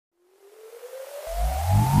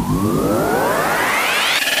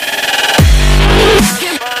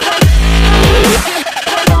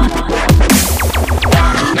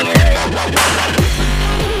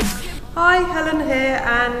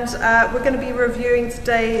We're going to be reviewing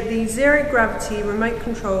today the zero gravity remote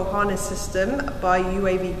control harness system by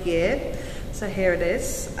UAV Gear. So here it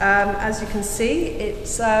is. As you can see, it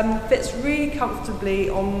fits really comfortably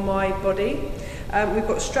on my body. We've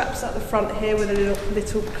got straps at the front here with a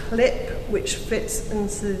little clip which fits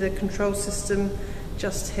into the control system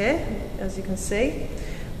just here, as you can see.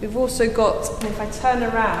 We've also got, if I turn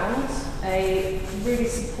around, a really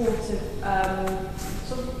supportive,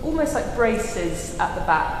 sort of almost like braces at the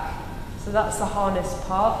back. So that's the harness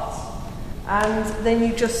part. And then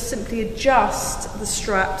you just simply adjust the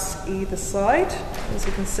straps either side, as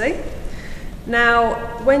you can see. Now,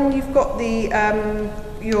 when you've got the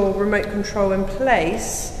your remote control in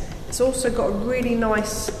place, it's also got a really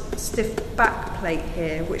nice stiff back plate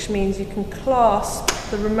here, which means you can clasp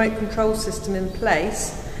the remote control system in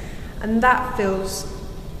place, and that feels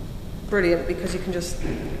brilliant because you can just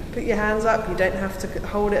put your hands up, you don't have to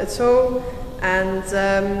hold it at all, and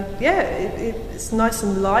yeah, it's nice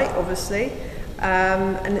and light, obviously,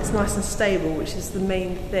 and it's nice and stable, which is the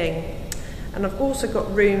main thing. And I've also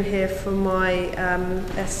got room here for my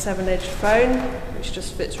S7 Edge phone, which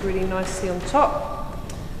just fits really nicely on top,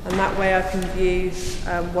 and that way I can view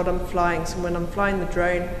what I'm flying. So when I'm flying the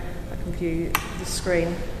drone, I can view the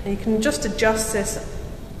screen. And you can just adjust this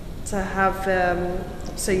to have,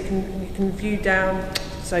 so you can view down,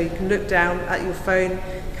 so you can look down at your phone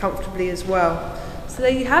comfortably as well. So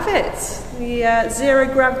there you have it, the zero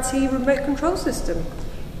gravity remote control system.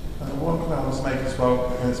 One comment I must make as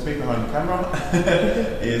well, and speak behind the camera,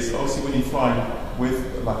 is obviously when you fly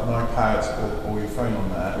with like an iPad or your phone on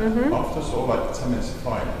there, after sort of like 10 minutes of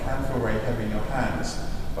flying, it can feel very heavy in your hands.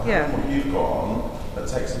 But having what you've got on, that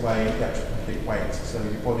takes away the actual complete weight, so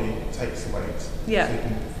your body takes the weight, so you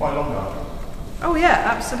can fly longer. Oh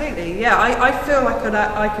yeah, absolutely. Yeah, I feel like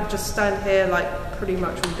I could just stand here like pretty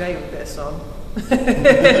much all day with this on.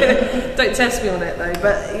 Don't test me on it though,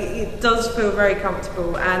 but it does feel very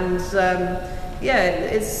comfortable, and yeah,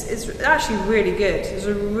 it's actually really good. It's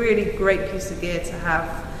a really great piece of gear to have.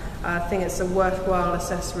 I think it's a worthwhile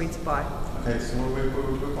accessory to buy. Okay, so where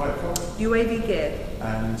we buy it from? UAV Gear.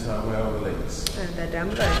 And where are the links? And they're down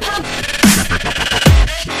below.